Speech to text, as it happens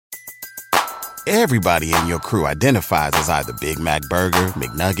Everybody in your crew identifies as either Big Mac Burger,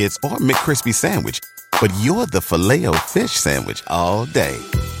 McNuggets, or McCrispy Sandwich. But you're the Filet-O-Fish Sandwich all day.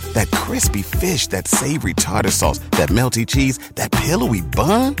 That crispy fish, that savory tartar sauce, that melty cheese, that pillowy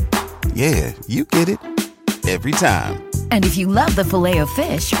bun. Yeah, you get it. Every time. And if you love the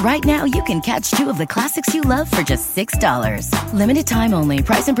Filet-O-Fish, right now you can catch two of the classics you love for just $6. Limited time only.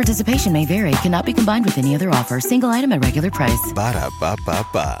 Price and participation may vary. Cannot be combined with any other offer. Single item at regular price.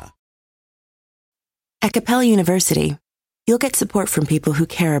 Ba-da-ba-ba-ba. At Capella University, you'll get support from people who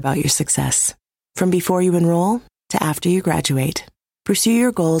care about your success. From before you enroll to after you graduate, pursue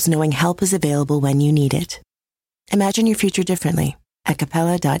your goals knowing help is available when you need it. Imagine your future differently at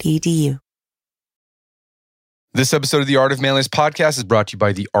capella.edu. This episode of the Art of Manliness podcast is brought to you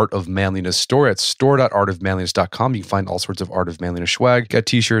by the Art of Manliness store at store.artofmanliness.com. You can find all sorts of Art of Manliness swag. Got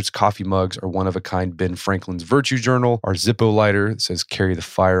t-shirts, coffee mugs, our one-of-a-kind Ben Franklin's Virtue Journal, our Zippo lighter that says Carry the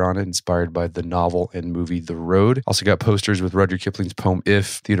Fire on it, inspired by the novel and movie The Road. Also got posters with Rudyard Kipling's poem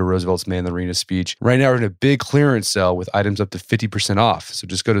If, Theodore Roosevelt's Man in the Arena speech. Right now we're in a big clearance sale with items up to 50% off. So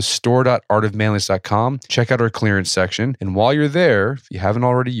just go to store.artofmanliness.com, check out our clearance section, and while you're there, if you haven't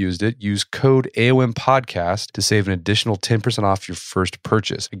already used it, use code AOM podcast to save an additional 10% off your first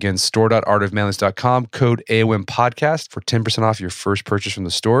purchase. Again, store.artofmanliness.com, code AOM podcast for 10% off your first purchase from the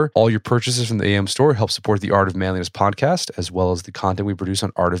store. All your purchases from the AOM store help support the Art of Manliness podcast, as well as the content we produce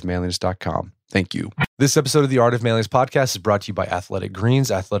on artofmanliness.com. Thank you. This episode of the Art of Manliness podcast is brought to you by Athletic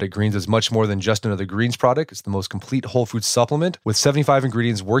Greens. Athletic Greens is much more than just another greens product. It's the most complete whole food supplement with 75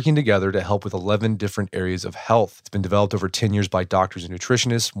 ingredients working together to help with 11 different areas of health. It's been developed over 10 years by doctors and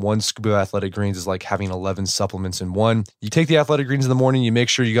nutritionists. One scoop of Athletic Greens is like having 11 supplements in one. You take the Athletic Greens in the morning, you make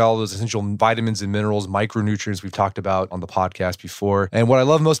sure you got all those essential vitamins and minerals, micronutrients we've talked about on the podcast before. And what I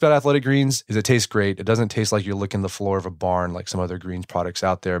love most about Athletic Greens is it tastes great. It doesn't taste like you're licking the floor of a barn like some other greens products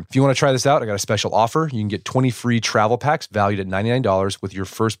out there. If you want to try this out, I got a special offer. You can get 20 free travel packs valued at $99 with your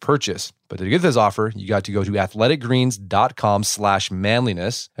first purchase. But to get this offer, you got to go to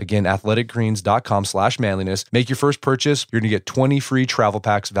athleticgreens.com/manliness. Again, athleticgreens.com/manliness. Make your first purchase. You're going to get 20 free travel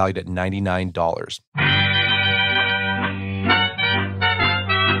packs valued at $99.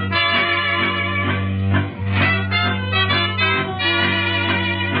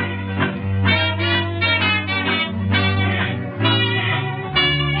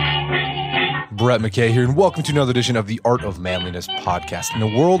 Brett McKay here, and welcome to another edition of the Art of Manliness podcast. In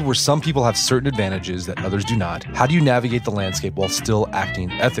a world where some people have certain advantages that others do not, how do you navigate the landscape while still acting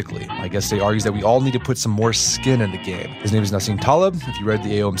ethically? My guest today argues that we all need to put some more skin in the game. His name is Nassim Taleb. If you read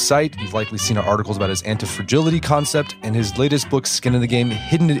the AOM site, you've likely seen our articles about his antifragility concept, and his latest book, Skin in the Game,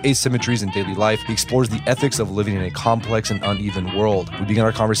 Hidden Asymmetries in Daily Life. He explores the ethics of living in a complex and uneven world. We begin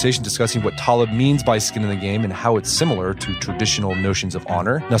our conversation discussing what Taleb means by skin in the game and how it's similar to traditional notions of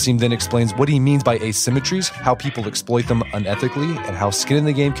honor. Nassim then explains what he means by asymmetries, how people exploit them unethically, and how skin in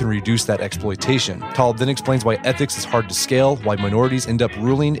the game can reduce that exploitation. Taleb then explains why ethics is hard to scale, why minorities end up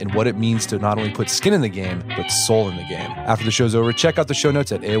ruling, and what it means to not only put skin in the game, but soul in the game. After the show's over, check out the show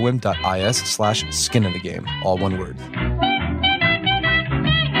notes at aom.is/skin in the game. All one word.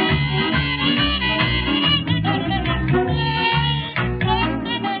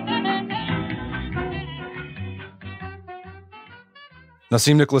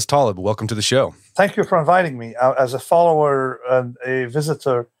 Nassim Nicholas Taleb, welcome to the show. Thank you for inviting me. As a follower and a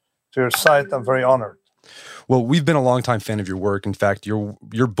visitor to your site, I'm very honored. Well, we've been a longtime fan of your work. In fact, your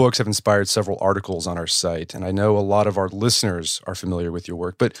books have inspired several articles on our site, and I know a lot of our listeners are familiar with your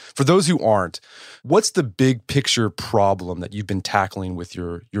work. But for those who aren't, what's the big picture problem that you've been tackling with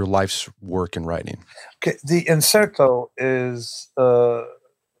your life's work and writing? Okay, the Inserto is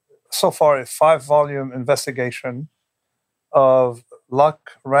so far a 5-volume investigation of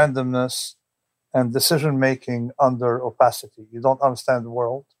luck, randomness, and decision-making under opacity. You don't understand the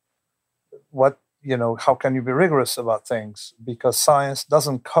world. How can you be rigorous about things? Because science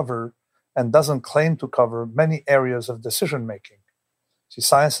doesn't cover and doesn't claim to cover many areas of decision-making. See,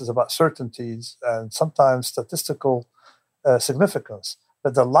 science is about certainties and sometimes statistical significance,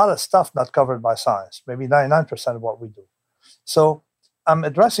 but there's a lot of stuff not covered by science, maybe 99% of what we do. So I'm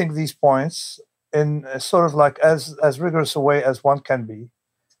addressing these points in a sort of like as rigorous a way as one can be.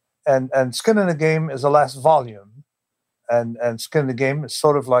 And Skin in the Game is the last volume. And Skin in the Game is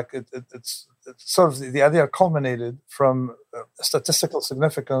sort of like, it's sort of the idea culminated from statistical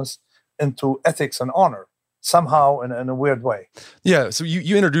significance into ethics and honor, somehow in a weird way. Yeah, so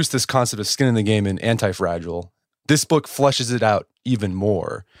you introduced this concept of skin in the game in Antifragile. This book fleshes it out even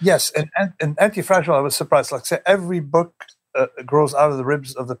more. Yes, and Antifragile, I was surprised. Like, say, every book grows out of the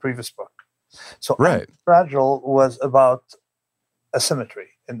ribs of the previous book. So right. Fragile was about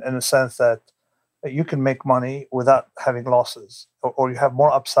asymmetry in the sense that you can make money without having losses, or you have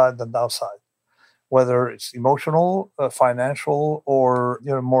more upside than downside, whether it's emotional, financial, or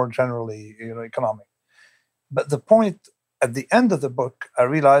more generally economic. But the point at the end of the book, I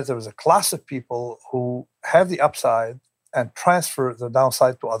realized there was a class of people who have the upside and transfer the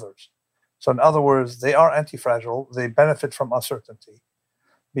downside to others. So in other words, they are anti-fragile. They benefit from uncertainty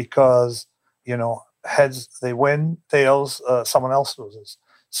because, heads, they win, tails, someone else loses.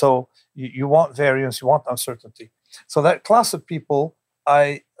 So you want variance, you want uncertainty. So that class of people,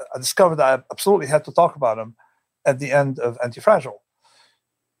 I discovered that I absolutely had to talk about them at the end of Anti-Fragile.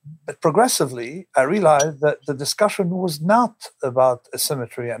 But progressively, I realized that the discussion was not about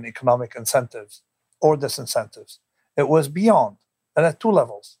asymmetry and economic incentives or disincentives. It was beyond, and at two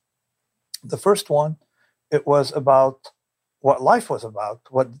levels. The first one, it was about what life was about,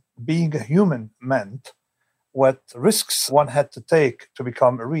 what being a human meant, what risks one had to take to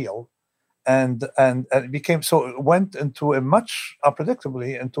become real. And it became so, it went into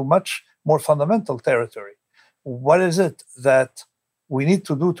unpredictably, into much more fundamental territory. What is it that we need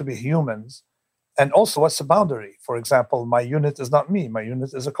to do to be humans? And also, what's the boundary? For example, my unit is not me, my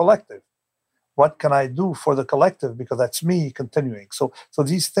unit is a collective. What can I do for the collective? Because that's me continuing. So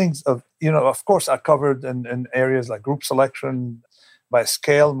these things of course, are covered in areas like group selection, by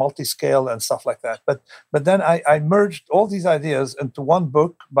scale, multi-scale, and stuff like that. But then I merged all these ideas into one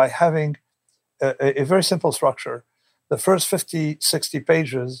book by having a very simple structure. The first 50, 60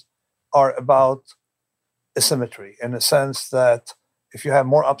 pages are about asymmetry, in the sense that if you have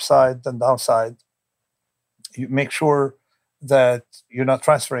more upside than downside, you make sure that you're not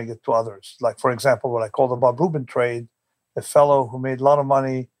transferring it to others. Like, for example, what I call the Bob Rubin trade, a fellow who made a lot of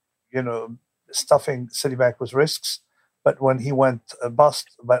money, stuffing Citibank with risks. But when he went bust,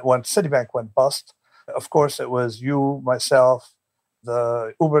 but when Citibank went bust, of course, it was you, myself,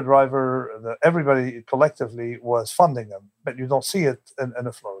 the Uber driver, everybody collectively was funding them, but you don't see it in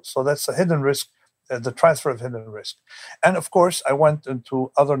the flows. So that's a hidden risk, the transfer of hidden risk. And of course, I went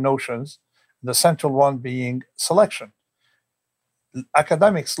into other notions, the central one being selection.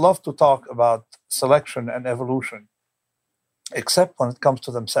 Academics love to talk about selection and evolution, except when it comes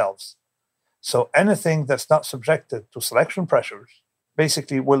to themselves. So anything that's not subjected to selection pressures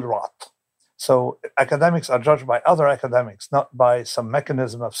basically will rot. So academics are judged by other academics, not by some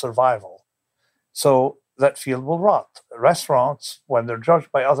mechanism of survival. So that field will rot. Restaurants, when they're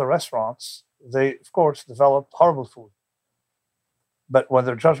judged by other restaurants, they, of course, develop horrible food. But when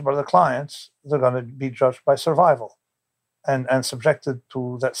they're judged by the clients, they're going to be judged by survival and subjected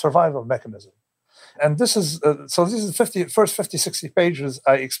to that survival mechanism. And this is, first 50, 60 pages,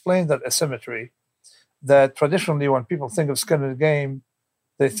 I explained that asymmetry, that traditionally when people think of skin in the game,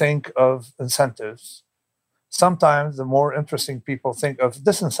 they think of incentives. Sometimes the more interesting people think of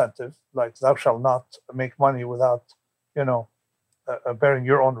disincentive, like thou shalt not make money without, bearing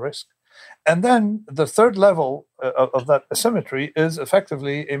your own risk. And then the third level of that asymmetry is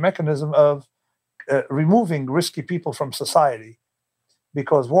effectively a mechanism of removing risky people from society.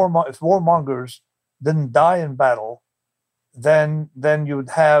 Because if warmongers didn't die in battle, then you would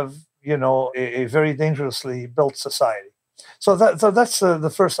have, a very dangerously built society. So that's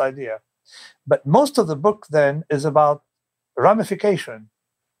the first idea. But most of the book then is about ramification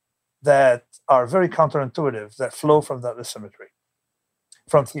that are very counterintuitive, that flow from that asymmetry.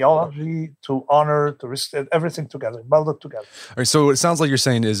 From theology to honor to risk, everything together, melded together. All right, so it sounds like you're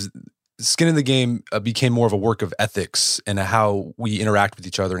saying is skin in the game became more of a work of ethics and how we interact with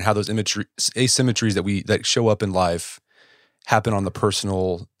each other, and how those asymmetries that show up in life happen on the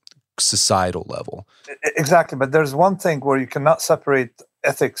personal, societal level. Exactly, but there's one thing where you cannot separate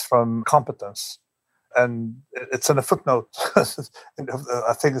ethics from competence, and it's in a footnote.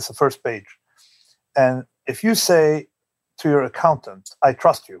 I think it's the first page. And if you say to your accountant, I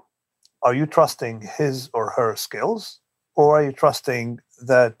trust you, are you trusting his or her skills? Or are you trusting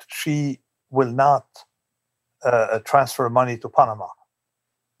that she will not transfer money to Panama,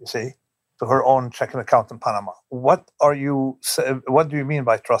 to her own checking account in Panama? What do you mean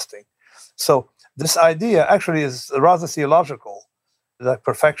by trusting? So this idea actually is rather theological, that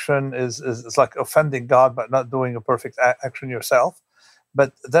perfection is like offending God by not doing a perfect action yourself.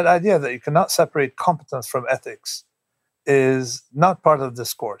 But that idea that you cannot separate competence from ethics is not part of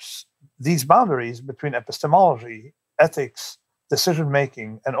this course. These boundaries between epistemology, ethics,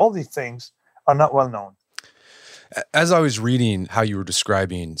 decision-making, and all these things are not well known. As I was reading how you were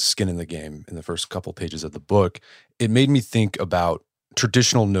describing skin in the game in the first couple pages of the book, it made me think about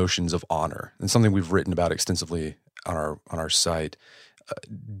traditional notions of honor, and something we've written about extensively on our site.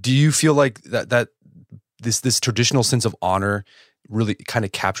 Do you feel like that this traditional sense of honor really kind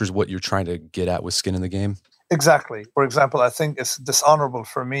of captures what you're trying to get at with skin in the game? Exactly. For example, I think it's dishonorable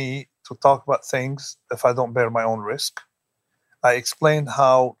for me to talk about things if I don't bear my own risk. I explained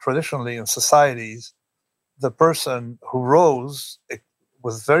how traditionally in societies, the person who rose,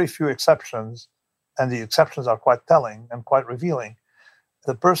 with very few exceptions, and the exceptions are quite telling and quite revealing,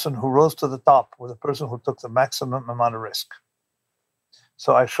 the person who rose to the top was the person who took the maximum amount of risk.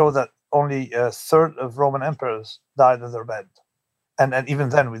 So I show that only a third of Roman emperors died in their bed. And even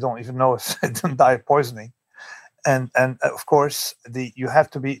then, we don't even know if they didn't die of poisoning. And of course, you have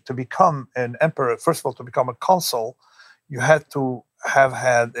to become an emperor. First of all, to become a consul, you had to have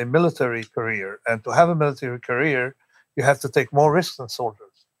had a military career, and to have a military career, you have to take more risks than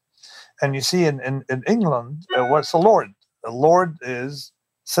soldiers. And you see, in England, what's a lord? A lord is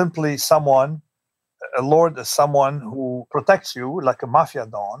simply someone. A lord is someone who protects you like a mafia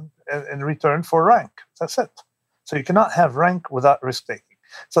don in return for rank. That's it. So you cannot have rank without risk taking.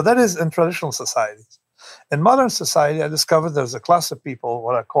 So that is in traditional societies. In modern society, I discovered there's a class of people,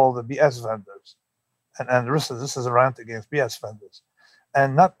 what I call the BS vendors. And this is a rant against BS vendors.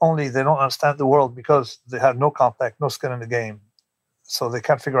 And not only they don't understand the world because they have no contact, no skin in the game, so they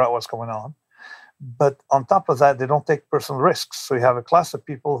can't figure out what's going on. But on top of that, they don't take personal risks. So you have a class of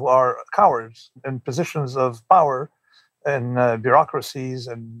people who are cowards in positions of power in bureaucracies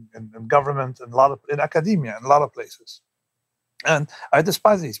and in government and in academia in a lot of places. And I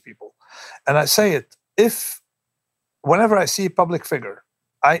despise these people. And I say it, whenever I see a public figure,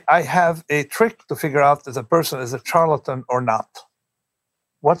 I have a trick to figure out if the person is a charlatan or not.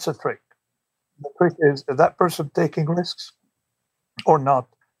 What's the trick? The trick is that person taking risks or not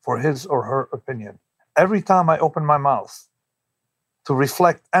for his or her opinion. Every time I open my mouth to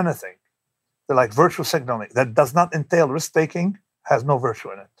reflect anything, like virtue signaling, that does not entail risk-taking, has no virtue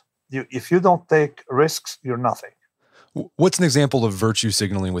in it. If you don't take risks, you're nothing. What's an example of virtue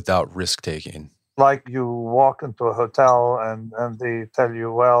signaling without risk-taking? Like you walk into a hotel and they tell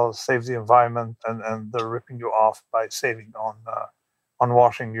you, well, save the environment, and they're ripping you off by saving on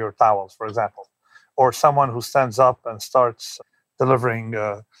washing your towels, for example. Or someone who stands up and starts delivering,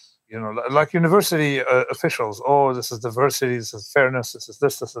 like university officials, this is diversity, this is fairness, this is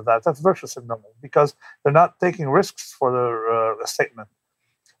this, this is that. That's virtue signaling because they're not taking risks for their statement.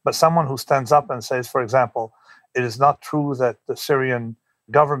 But someone who stands up and says, for example, it is not true that the Syrian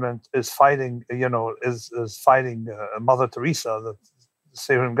government is fighting, is fighting Mother Teresa, the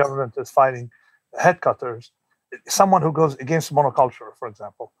Syrian government is fighting headcutters. Someone who goes against monoculture, for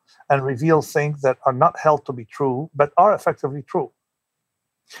example, and reveals things that are not held to be true, but are effectively true.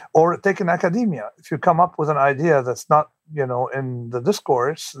 Or take in academia. If you come up with an idea that's not, in the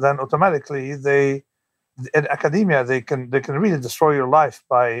discourse, then automatically in academia, they can really destroy your life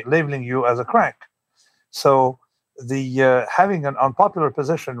by labeling you as a crank. So the having an unpopular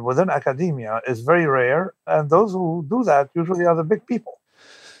position within academia is very rare, and those who do that usually are the big people.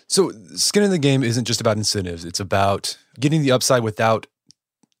 So skin in the game isn't just about incentives. It's about getting the upside without,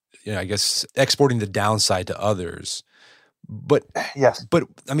 exporting the downside to others. But yes, but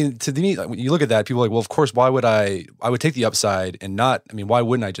I mean, to me, when you look at that, people are like, well, of course, why would I would take the upside and not, why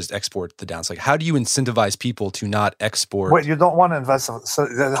wouldn't I just export the downside? How do you incentivize people to not export? Well, you don't want to invest. So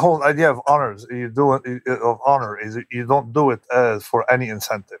the whole idea of honors, of honor is you don't do it as for any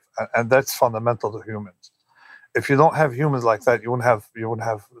incentive. And that's fundamental to humans. If you don't have humans like that, you wouldn't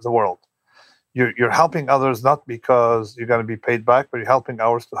have the world. You're helping others not because you're going to be paid back, but you're helping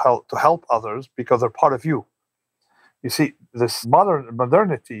others to help others because they're part of you. You see, this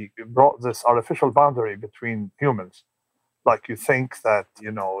modernity brought this artificial boundary between humans. Like you think that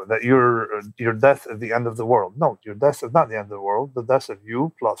that your death is the end of the world. No, your death is not the end of the world. The death of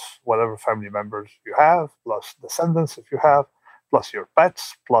you plus whatever family members you have, plus descendants if you have, plus your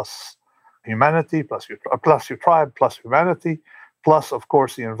pets, plus humanity, plus your tribe, plus humanity, plus of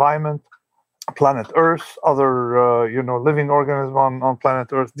course the environment, planet Earth, other living organisms on planet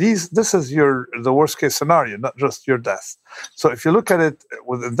Earth. This is the worst case scenario, not just your death. So if you look at it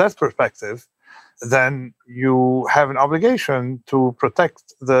with that perspective, then you have an obligation to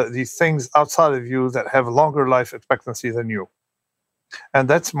protect these things outside of you that have a longer life expectancy than you. And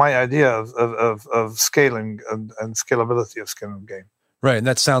that's my idea of scaling and scalability of skin in the game. Right, and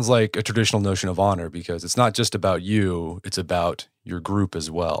that sounds like a traditional notion of honor because it's not just about you, it's about your group as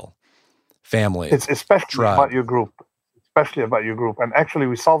well. Family. It's especially tribe. about your group. And actually,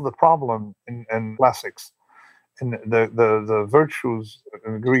 we solved the problem in classics. In the virtues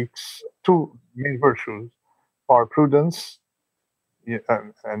in the Greeks, two main virtues are prudence,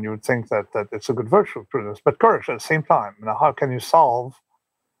 and you would think that it's a good virtue, prudence, but courage at the same time. Now, how can you solve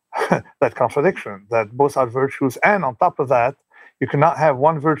that contradiction? That both are virtues, and on top of that, You cannot have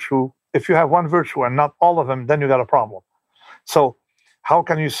one virtue. If you have one virtue and not all of them, then you got a problem. So how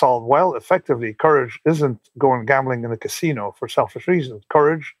can you solve? Well, effectively, courage isn't going gambling in a casino for selfish reasons.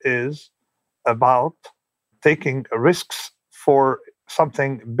 Courage is about taking risks for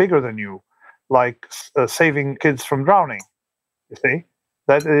something bigger than you, like saving kids from drowning. You see,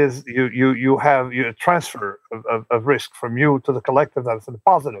 that is you have a transfer of risk from you to the collective. That's in the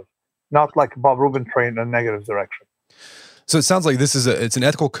positive, not like Bob Rubin trained in a negative direction. So it sounds like it's an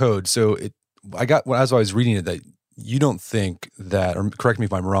ethical code. So I got as I was reading it that you don't think that, or correct me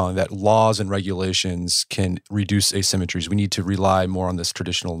if I'm wrong, that laws and regulations can reduce asymmetries. We need to rely more on this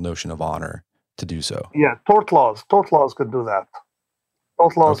traditional notion of honor to do so. Yeah, tort laws can do that.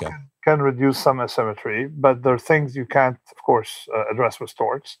 Tort laws can reduce some asymmetry, but there are things you can't, of course, address with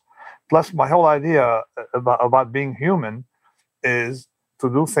torts. Plus, my whole idea about being human is to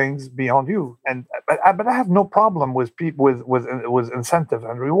do things beyond you. But I have no problem with with incentive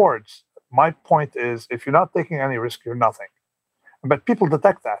and rewards. My point is, if you're not taking any risk, you're nothing. But people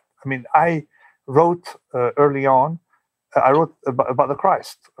detect that. I mean, I wrote early on, I wrote about the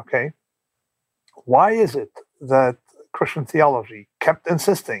Christ, okay? Why is it that Christian theology kept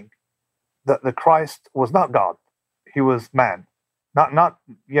insisting that the Christ was not God? He was man. Not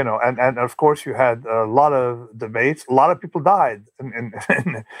and of course you had a lot of debates. A lot of people died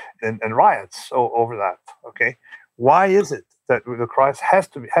in riots over that, okay? Why is it that the Christ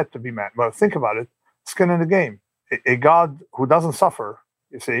had to be man? Well, think about it. Skin in the game. A God who doesn't suffer,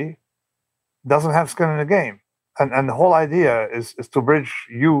 you see, doesn't have skin in the game. And the whole idea is to bridge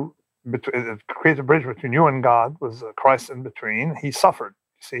you, create a bridge between you and God with Christ in between. He suffered,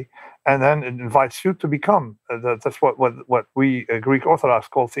 you see, and then it invites you to become. That's what we Greek Orthodox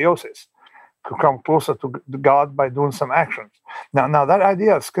call theosis, to come closer to God by doing some actions. Now that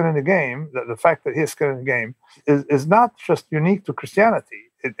idea of skin in the game, the fact that he has skin in the game, is not just unique to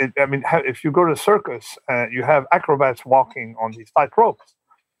Christianity. I mean, if you go to a circus, you have acrobats walking on these tight ropes.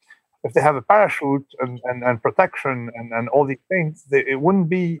 If they have a parachute and protection and all these things, it wouldn't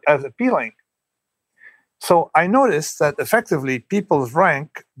be as appealing. So I noticed that effectively people's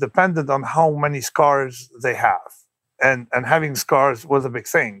rank depended on how many scars they have. And having scars was a big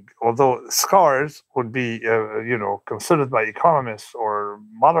thing, although scars would be, considered by economists or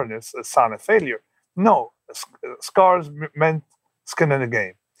modernists a sign of failure. No, scars meant skin in the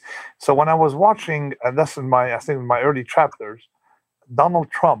game. So when I was watching, and that's in my early chapters, Donald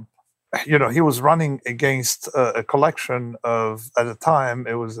Trump, he was running against a collection of, at the time,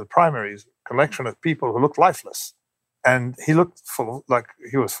 it was the primaries, collection of people who looked lifeless. And he looked like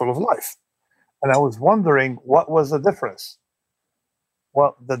he was full of life. And I was wondering, what was the difference?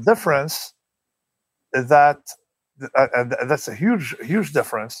 Well, the difference is that, and that's a huge, huge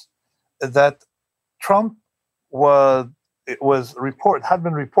difference, that Trump had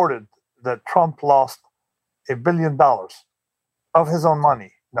been reported that Trump lost $1 billion of his own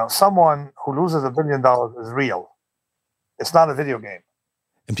money. Now, someone who loses $1 billion is real. It's not a video game.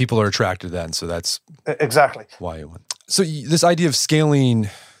 And people are attracted to that, and so that's exactly why it went. So this idea of scaling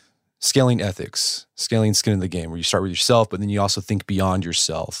ethics, scaling skin in the game, where you start with yourself, but then you also think beyond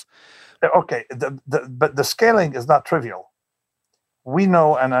yourself. Okay, but the scaling is not trivial. We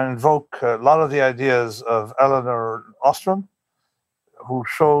know, and I invoke a lot of the ideas of Eleanor Ostrom, who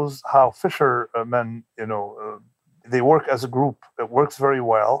shows how fishermen, they work as a group. It works very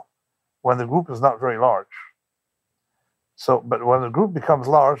well when the group is not very large. But when the group becomes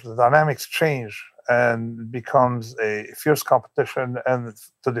large, the dynamics change and becomes a fierce competition and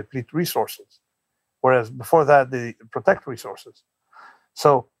to deplete resources. Whereas before that, they protect resources.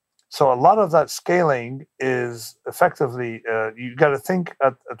 So a lot of that scaling is effectively, you got to think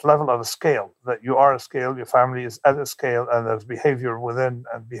at the level of a scale, that you are a scale, your family is at a scale, and there's behavior within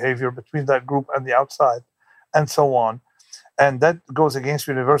and behavior between that group and the outside, and so on. And that goes against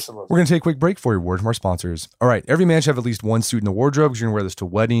universalism. We're going to take a quick break for a word from our sponsors. All right, every man should have at least one suit in the wardrobe, because you're going to wear this to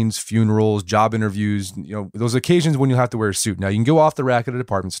weddings, funerals, job interviews, those occasions when you'll have to wear a suit. Now, you can go off the rack at a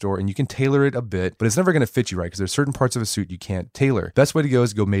department store and you can tailor it a bit, but it's never going to fit you right, because there's certain parts of a suit you can't tailor. Best way to go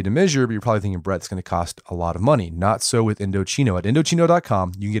is to go made to measure, but you're probably thinking, Brett, it's going to cost a lot of money. Not so with Indochino. At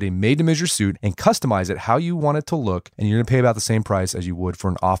Indochino.com, you can get a made to measure suit and customize it how you want it to look, and you're going to pay about the same price as you would for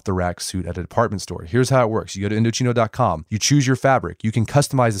an off the rack suit at a department store. Here's how it works. You go to Indochino.com, you choose your fabric. You can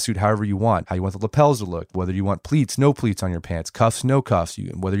customize the suit however you want, how you want the lapels to look, whether you want pleats, no pleats on your pants, cuffs, no cuffs,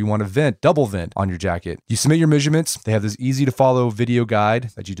 whether you want a vent, double vent on your jacket. You submit your measurements. They have this easy to follow video guide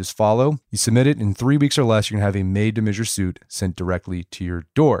that you just follow. You submit it in 3 weeks or less, you're going to have a made to measure suit sent directly to your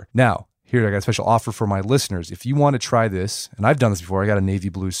door. Now, Here, I got a special offer for my listeners. If you want to try this, and I've done this before, I got a navy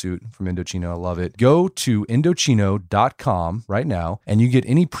blue suit from Indochino. I love it. Go to Indochino.com right now, and you get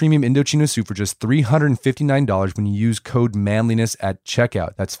any premium Indochino suit for just $359 when you use code manliness at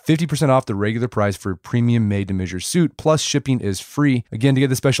checkout. That's 50% off the regular price for a premium made-to-measure suit, plus shipping is free. Again, to get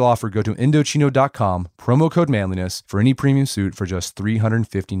the special offer, go to Indochino.com, promo code manliness for any premium suit for just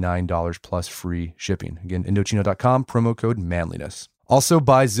 $359 plus free shipping. Again, Indochino.com, promo code manliness. Also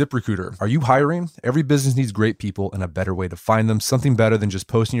by ZipRecruiter. Are you hiring? Every business needs great people and a better way to find them. Something better than just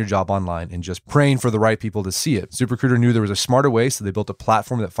posting your job online and just praying for the right people to see it. ZipRecruiter knew there was a smarter way, so they built a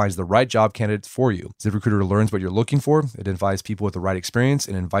platform that finds the right job candidates for you. ZipRecruiter learns what you're looking for, identifies people with the right experience,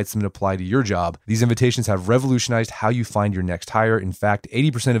 and invites them to apply to your job. These invitations have revolutionized how you find your next hire. In fact,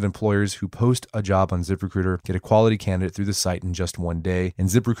 80% of employers who post a job on ZipRecruiter get a quality candidate through the site in just one day. And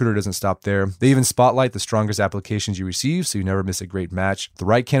ZipRecruiter doesn't stop there. They even spotlight the strongest applications you receive, so you never miss a great match. The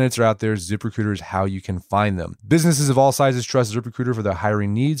right candidates are out there. ZipRecruiter is how you can find them. Businesses of all sizes trust ZipRecruiter for their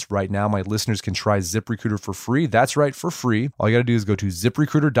hiring needs. Right now, my listeners can try ZipRecruiter for free. That's right, for free. All you got to do is go to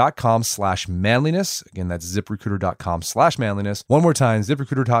ZipRecruiter.com/manliness. Again, that's ZipRecruiter.com/manliness. One more time,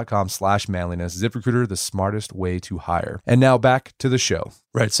 ZipRecruiter.com/manliness. ZipRecruiter, the smartest way to hire. And now back to the show.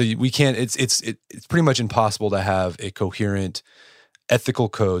 Right. So we can't, it's pretty much impossible to have a coherent ethical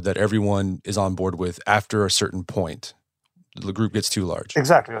code that everyone is on board with after a certain point. The group gets too large.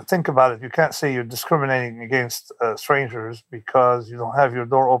 Exactly. Think about it. You can't say you're discriminating against strangers because you don't have your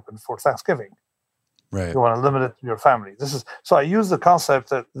door open for Thanksgiving. Right. You want to limit it to your family. So I use the concept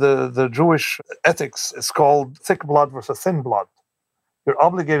that the Jewish ethics is called thick blood versus thin blood. You're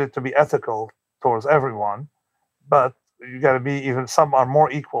obligated to be ethical towards everyone, but you got to be even, some are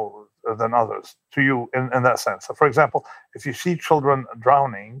more equal than others to you in that sense. So for example, if you see children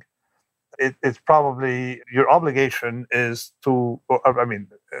drowning, it's probably your obligation is to, in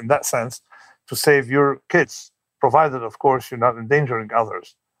that sense, to save your kids, provided, of course, you're not endangering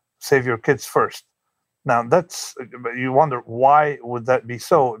others. Save your kids first. Now, you wonder, why would that be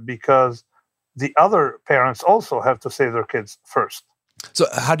so? Because the other parents also have to save their kids first. So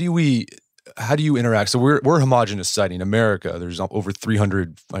how do you interact? So we're a homogenous society in America. There's over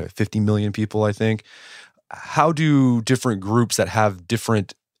 350 million people, I think. How do different groups that have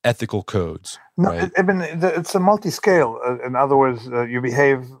different ethical codes? Right? It's a multi-scale. In other words, you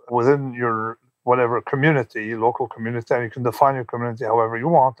behave within your whatever community, local community, and you can define your community however you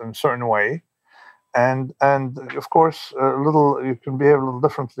want in a certain way. And of course, you can behave a little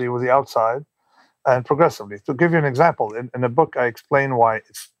differently with the outside and progressively. To give you an example, in a book, I explain why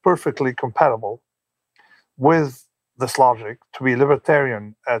it's perfectly compatible with this logic to be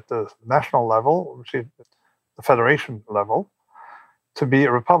libertarian at the national level, which is the federation level, to be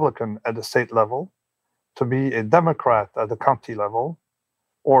a Republican at the state level, to be a Democrat at the county level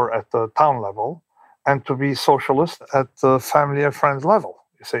or at the town level, and to be socialist at the family and friends level,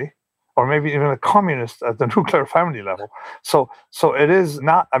 you see, or maybe even a communist at the nuclear family level. So it is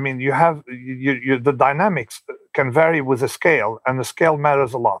not, you have, the dynamics can vary with the scale, and the scale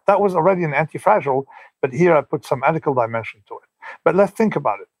matters a lot. That was already an anti-fragile, but here I put some ethical dimension to it. But let's think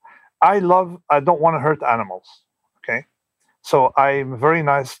about it. I don't want to hurt animals, okay? So I'm very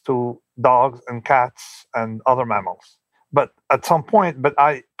nice to dogs and cats and other mammals. But at some point,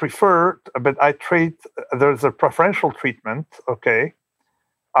 there's a preferential treatment, okay?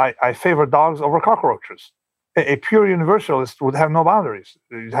 I favor dogs over cockroaches. A pure universalist would have no boundaries.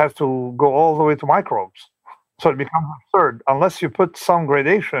 You'd have to go all the way to microbes. So it becomes absurd. Unless you put some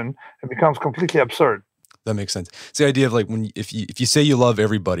gradation, it becomes completely absurd. That makes sense. It's the idea of like if you say you love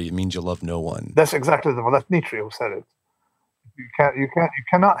everybody, it means you love no one. That's exactly that's Nietzsche who said it.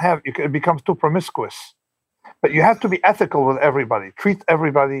 It becomes too promiscuous. But you have to be ethical with everybody. Treat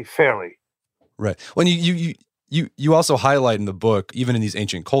everybody fairly. Right. When you also highlight in the book, even in these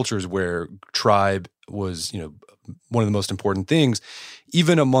ancient cultures where tribe was, one of the most important things,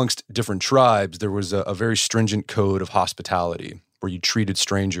 even amongst different tribes, there was a very stringent code of hospitality where you treated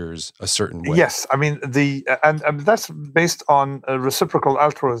strangers a certain way. Yes, and that's based on reciprocal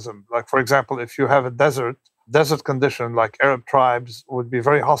altruism. Like, for example, if you have a desert condition, like Arab tribes would be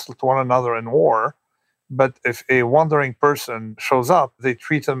very hostile to one another in war, but if a wandering person shows up, they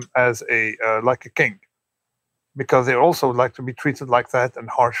treat him as like a king, because they also like to be treated like that in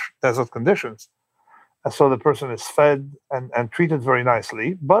harsh desert conditions. And so the person is fed and treated very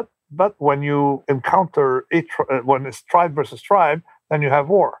nicely. But when you encounter when it's tribe versus tribe, then you have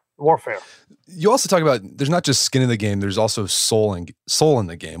war. warfare. You also talk about there's not just skin in the game, there's also soul in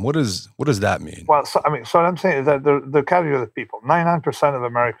the game. What does that mean? Well, so what I'm saying is that the category of people, 99% of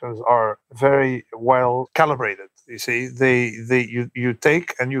Americans are very well calibrated. You see, you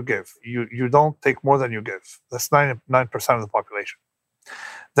take and you give. You don't take more than you give. That's 99% of the population.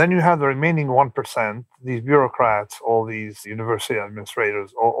 Then you have the remaining 1%, these bureaucrats, all these university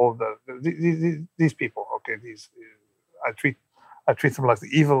administrators, all these people. Okay, I treat them like the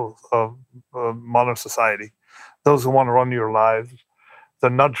evil of modern society. Those who want to run your lives, the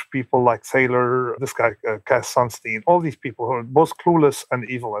nudge people like Thaler, this guy Cass Sunstein, all these people who are both clueless and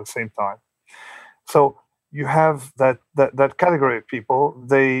evil at the same time. So you have that category of people.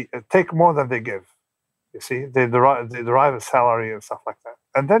 They take more than they give. You see, they derive a salary and stuff like that.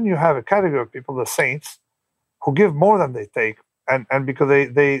 And then you have a category of people, the saints, who give more than they take, and because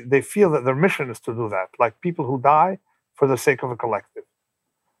they feel that their mission is to do that, like people who die for the sake of a collective.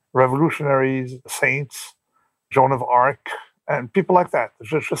 Revolutionaries, saints, Joan of Arc, and people like that.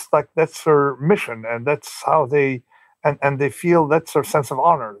 It's just like that's their mission, and that's how they they feel that's their sense of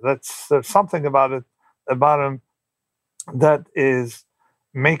honor. There's something about them that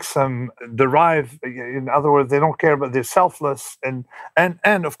makes them derive. In other words, they don't care, but they're selfless, and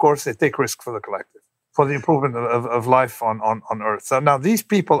of course they take risk for the collective, for the improvement of life on Earth. So now these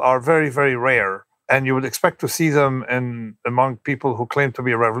people are very, very rare, and you would expect to see them among people who claim to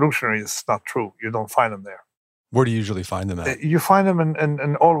be revolutionaries. It's not true. You don't find them there. Where do you usually find them at? You find them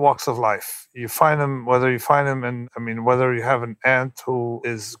in all walks of life. You find them whether you have an aunt who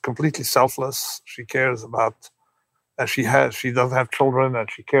is completely selfless. She cares about. She doesn't have children, and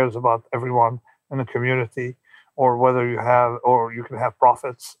she cares about everyone in the community, or whether you can have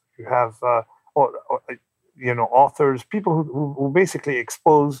prophets, you have authors, people who basically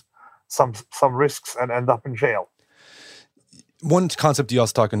expose some risks and end up in jail. One concept you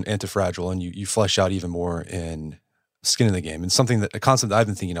also talk in Antifragile, and you flesh out even more in Skin in the Game, and a concept that I've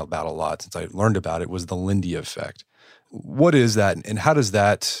been thinking about a lot since I learned about it was the Lindy effect. What is that, and how does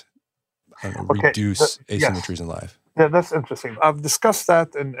that reduce asymmetries in life? Yeah, that's interesting. I've discussed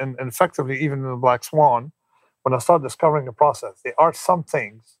that and effectively even in the Black Swan, when I started discovering the process. There are some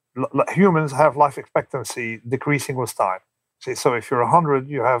things, humans have life expectancy decreasing with time. See, so if you're 100,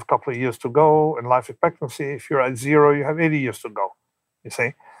 you have a couple of years to go in life expectancy. If you're at 0, you have 80 years to go, you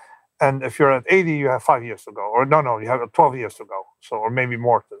see. And if you're at 80, you have 5 years to go. Or no, you have 12 years to go, so or maybe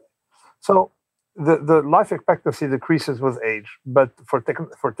more today. So the life expectancy decreases with age. But for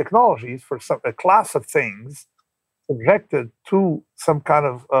technologies, for a class of things, subjected to some kind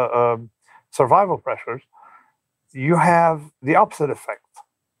of survival pressures, you have the opposite effect.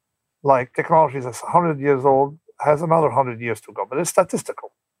 Like technology that's 100 years old has another 100 years to go, but it's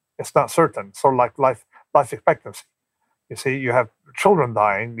statistical. It's not certain. So like life expectancy. You see, you have children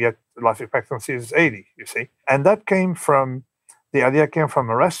dying, yet life expectancy is 80, you see. And the idea came from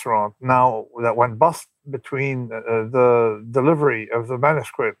a restaurant now that went bust between the delivery of the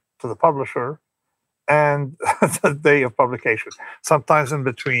manuscript to the publisher and the day of publication, sometimes in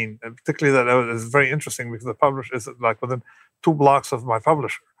between. And particularly that is very interesting because the publisher is like within 2 blocks of my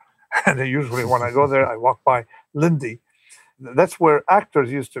publisher. And usually when I go there, I walk by Lindy. That's where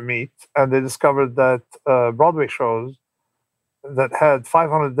actors used to meet, and they discovered that Broadway shows that had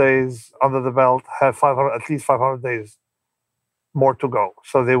 500 days under the belt had at least 500 days more to go.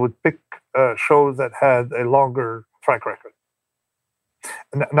 So they would pick shows that had a longer track record.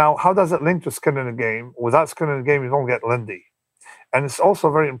 Now, how does it link to Skin in the Game? Without Skin in the Game, you don't get Lindy. And it's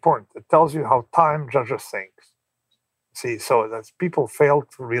also very important. It tells you how time judges things. See, so that people fail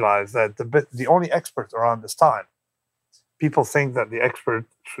to realize that the only expert around is time. People think that the expert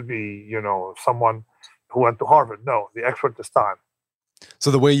should be, someone who went to Harvard. No, the expert is time.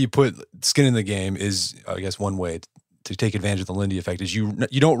 So the way you put Skin in the Game is, I guess, one way to take advantage of the Lindy effect is you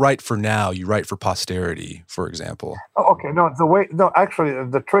don't write for now, you write for posterity, for example. Oh, okay, actually,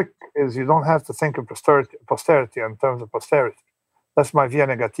 the trick is you don't have to think of posterity in terms of posterity. That's my via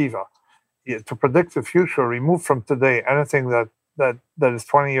negativa. To predict the future, remove from today anything that is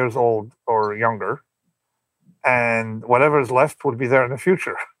 20 years old or younger, and whatever is left will be there in the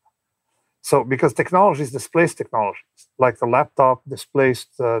future. So, because technologies displace technologies, like the laptop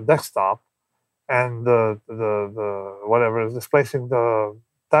displaced the desktop, and the whatever is displacing the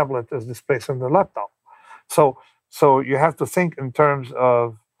tablet is displacing the laptop. So you have to think in terms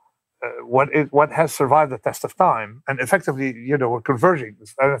of what has survived the test of time, and effectively, we're converging.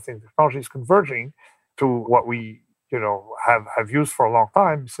 Anything technology is converging to what we, have used for a long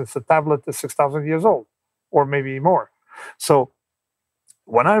time, since the tablet is 6,000 years old, or maybe more. So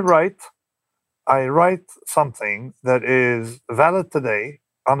when I write something that is valid today,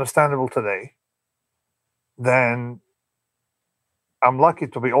 understandable today, then I'm lucky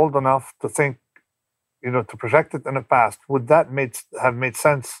to be old enough to think, to project it in the past. Would that have made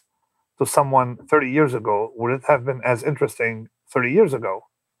sense to someone 30 years ago? Would it have been as interesting 30 years ago?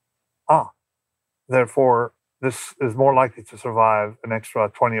 Therefore, this is more likely to survive an extra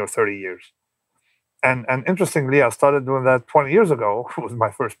 20 or 30 years. And interestingly, I started doing that 20 years ago. It was my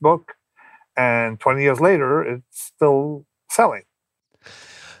first book. And 20 years later, it's still selling.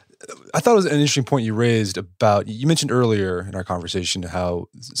 I thought it was an interesting point you raised about, you mentioned earlier in our conversation how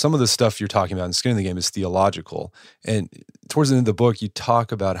some of the stuff you're talking about in Skin in the Game is theological. And towards the end of the book, you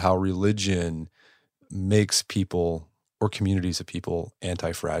talk about how religion makes people or communities of people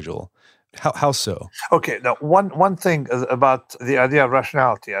anti-fragile. How so? Okay, now one thing is about the idea of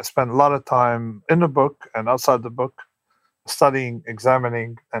rationality. I spent a lot of time in the book and outside the book studying,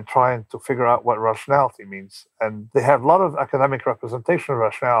 examining, and trying to figure out what rationality means. And they have a lot of academic representation of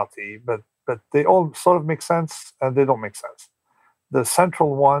rationality, but they all sort of make sense and they don't make sense. The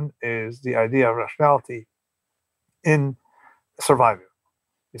central one is the idea of rationality in survival.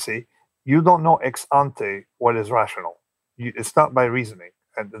 You see, you don't know ex ante what is rational. It's not by reasoning.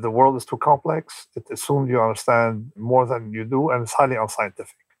 And the world is too complex. It assumes you understand more than you do, and it's highly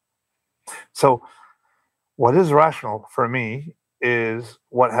unscientific. So what is rational for me is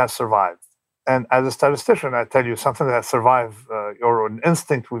what has survived. And as a statistician, I tell you something that has survived, or an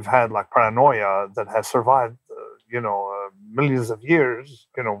instinct we've had like paranoia that has survived, millions of years,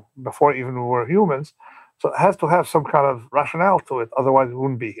 before even we were humans. So it has to have some kind of rationale to it, otherwise we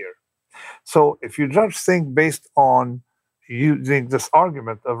wouldn't be here. So if you judge things based on using this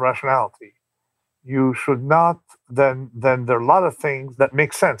argument of rationality, you should not, then there are a lot of things that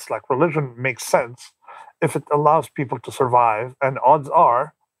make sense, like religion makes sense if it allows people to survive, and odds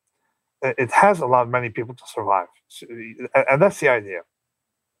are it has allowed many people to survive. And that's the idea.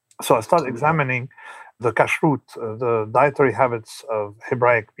 So I started examining the kashrut, the dietary habits of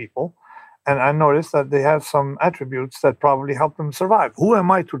Hebraic people, and I noticed that they have some attributes that probably help them survive. Who am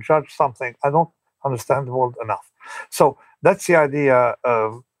I to judge something? I don't understand the world enough. So that's the idea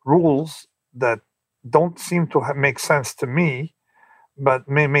of rules that don't seem to make sense to me, but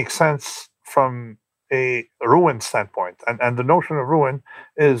may make sense from a ruin standpoint. And the notion of ruin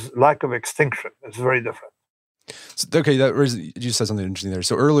is lack of extinction. It's very different. So, okay, you said something interesting there.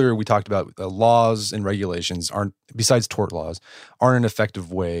 So earlier we talked about laws and regulations aren't, besides tort laws, aren't an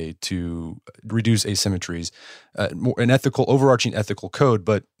effective way to reduce asymmetries. An overarching ethical code,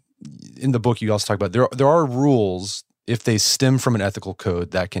 but in the book you also talk about there are rules, if they stem from an ethical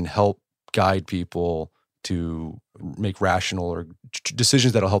code, that can help guide people to make rational or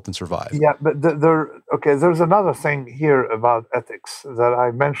decisions that'll help them survive. Yeah, but there's another thing here about ethics that I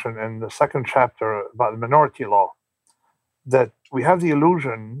mentioned in the second chapter about the minority law, that we have the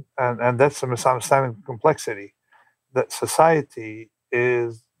illusion, and that's a misunderstanding of complexity, that society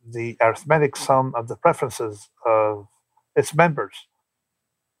is the arithmetic sum of the preferences of its members.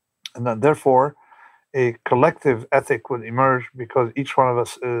 And then therefore, a collective ethic would emerge because each one of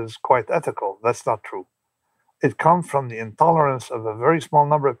us is quite ethical. That's not true. It comes from the intolerance of a very small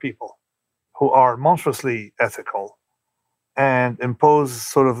number of people who are monstrously ethical and impose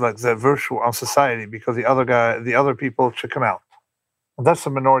sort of like their virtue on society because the other people chicken out. And that's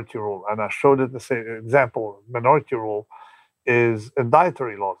a minority rule. And I showed it, the same example. Minority rule is in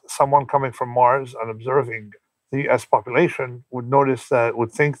dietary laws. Someone coming from Mars and observing the US population would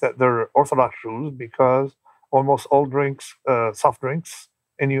think that they're Orthodox Jews because almost all drinks, soft drinks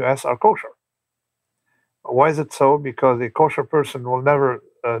in US are kosher. Why is it so? Because a kosher person will never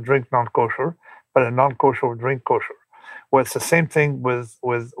drink non-kosher, but a non-kosher will drink kosher. Well, it's the same thing with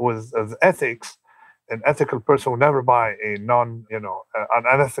ethics. An ethical person will never buy an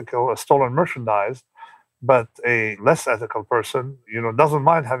unethical, stolen merchandise, but a less ethical person, doesn't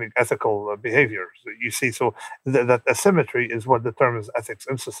mind having ethical behaviors. You see, so that asymmetry is what determines ethics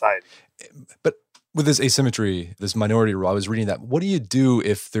in society. But with this asymmetry, this minority rule, I was reading that. What do you do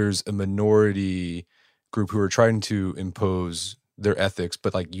if there's a minority group who are trying to impose their ethics,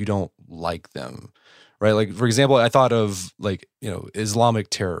 but you don't like them, right? Like, for example, I thought of Islamic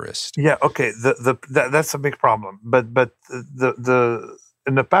terrorist. Yeah, okay, that's a big problem. But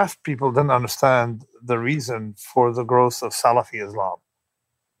in the past, people didn't understand the reason for the growth of Salafi Islam,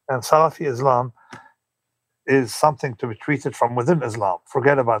 and Salafi Islam is something to be treated from within Islam.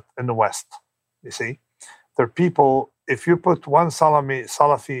 Forget about in the West. You see, there are people. If you put one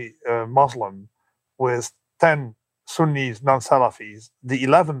Salafi Muslim with 10 Sunnis, non-Salafis, the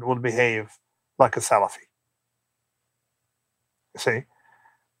 11 will behave like a Salafi. You see?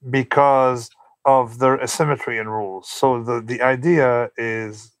 Because of their asymmetry in rules. So the idea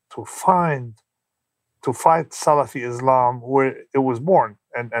is to fight Salafi Islam where it was born,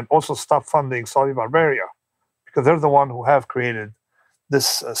 and also stop funding Saudi Barbaria, because they're the one who have created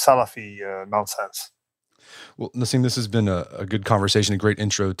this Salafi nonsense. Well, Nassim, this has been a good conversation, a great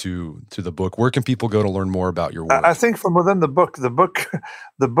intro to the book. Where can people go to learn more about your work? I think from within the book,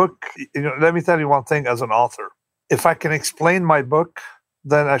 let me tell you one thing as an author. If I can explain my book,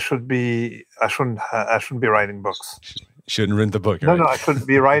 then I shouldn't be writing books. Shouldn't read the book. Right? No, I shouldn't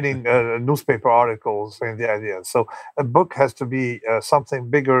be writing newspaper articles saying the idea. So a book has to be something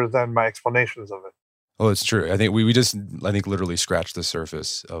bigger than my explanations of it. Oh, it's true. I think we just literally scratched the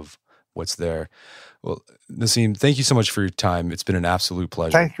surface of what's there. Well, Nassim, thank you so much for your time. It's been an absolute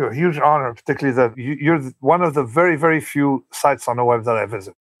pleasure. Thank you. A huge honor, particularly that you're one of the very, very few sites on the web that I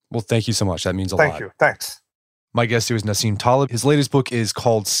visit. Well, thank you so much. That means a lot. Thank you. Thanks. My guest here is Nassim Taleb. His latest book is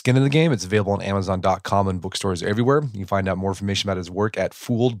called Skin in the Game. It's available on Amazon.com and bookstores everywhere. You can find out more information about his work at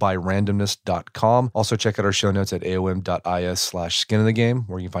fooledbyrandomness.com. Also, check out our show notes at aom.is/skininthe-game,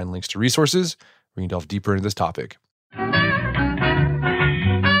 where you can find links to resources where you can delve deeper into this topic.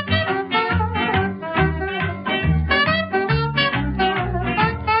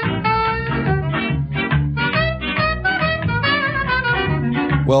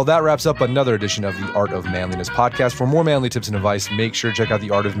 Well, that wraps up another edition of the Art of Manliness podcast. For more manly tips and advice, make sure to check out the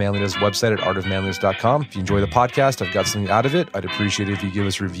Art of Manliness website at artofmanliness.com. If you enjoy the podcast, I've got something out of it. I'd appreciate it if you give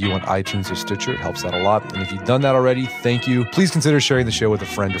us a review on iTunes or Stitcher. It helps out a lot. And if you've done that already, thank you. Please consider sharing the show with a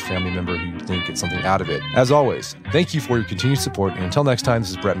friend or family member who you think gets something out of it. As always, thank you for your continued support. And until next time,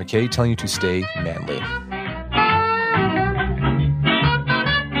 this is Brett McKay telling you to stay manly.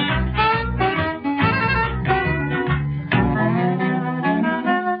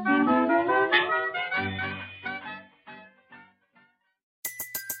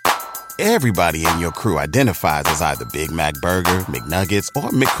 Everybody in your crew identifies as either Big Mac Burger, McNuggets, or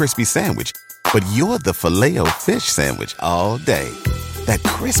McCrispy Sandwich. But you're the Filet-O-Fish Sandwich all day. That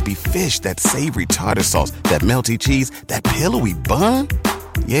crispy fish, that savory tartar sauce, that melty cheese, that pillowy bun.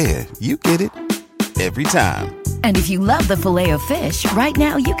 Yeah, you get it. Every time. And if you love the Filet-O-Fish, right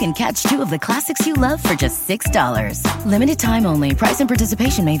now you can catch two of the classics you love for just $6. Limited time only. Price and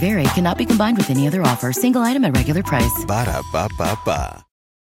participation may vary. Cannot be combined with any other offer. Single item at regular price. Ba-da-ba-ba-ba.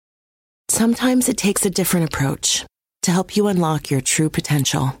 Sometimes it takes a different approach to help you unlock your true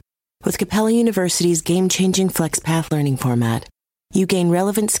potential. With Capella University's game-changing FlexPath learning format, you gain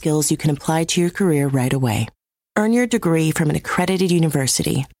relevant skills you can apply to your career right away. Earn your degree from an accredited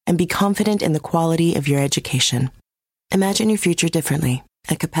university and be confident in the quality of your education. Imagine your future differently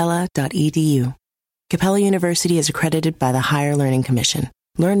at capella.edu. Capella University is accredited by the Higher Learning Commission.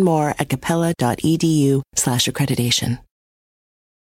 Learn more at capella.edu/accreditation.